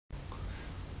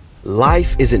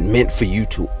Life isn't meant for you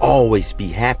to always be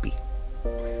happy.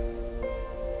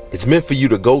 It's meant for you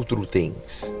to go through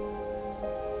things.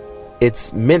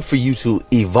 It's meant for you to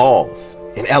evolve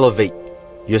and elevate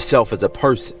yourself as a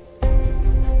person.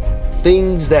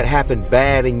 Things that happen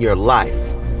bad in your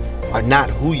life are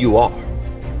not who you are.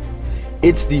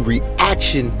 It's the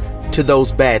reaction to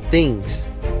those bad things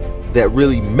that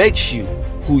really makes you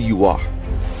who you are.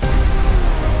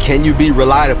 Can you be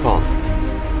relied upon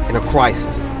in a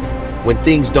crisis when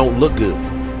things don't look good?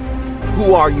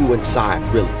 Who are you inside,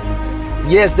 really?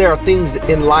 Yes, there are things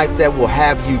in life that will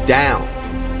have you down,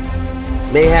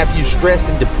 may have you stressed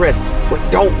and depressed, but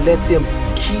don't let them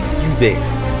keep you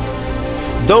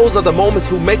there. Those are the moments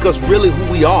who make us really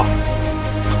who we are.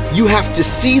 You have to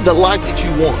see the life that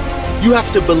you want. You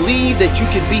have to believe that you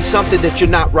can be something that you're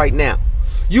not right now.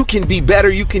 You can be better.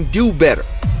 You can do better.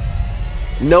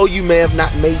 No, you may have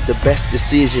not made the best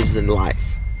decisions in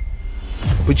life,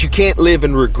 but you can't live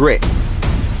in regret.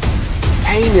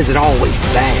 Pain isn't always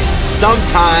bad.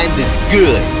 Sometimes it's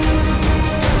good,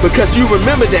 because you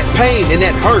remember that pain and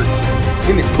that hurt,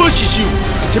 and it pushes you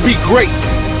to be great.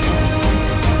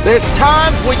 There's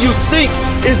times when you think,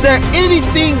 is there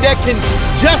anything that can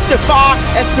justify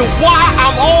as to why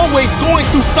I'm always going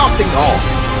through something hard?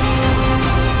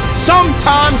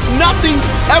 Sometimes nothing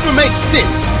ever makes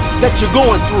sense that you're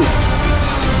going through.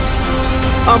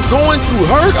 I'm going through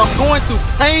hurt, I'm going through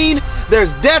pain,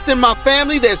 there's death in my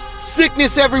family, there's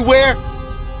sickness everywhere.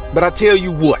 But I tell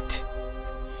you what,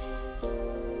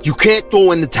 you can't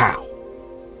throw in the towel.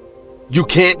 You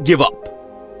can't give up.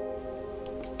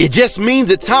 It just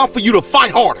means it's time for you to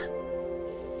fight harder.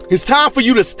 It's time for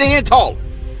you to stand taller.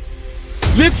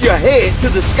 Lift your head to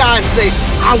the sky and say,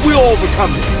 I will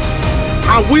overcome this.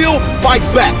 I will fight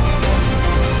back.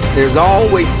 There's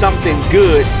always something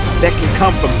good that can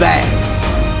come from bad.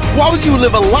 Why would you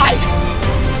live a life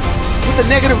with a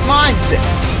negative mindset,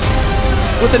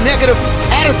 with a negative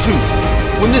attitude,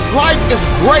 when this life is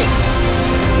great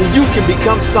and you can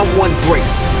become someone great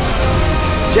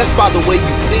just by the way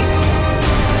you think,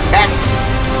 act,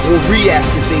 or react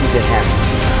to things that happen?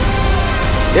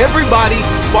 Everybody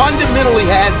fundamentally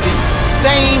has the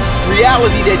same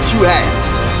reality that you have,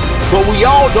 but we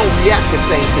all don't react the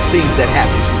same to things that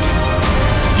happen to us.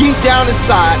 Deep down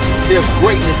inside, there's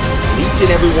greatness in each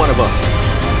and every one of us.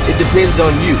 It depends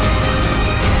on you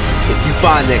if you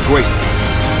find that greatness.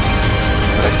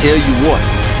 But I tell you what,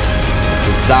 it's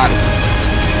inside of you.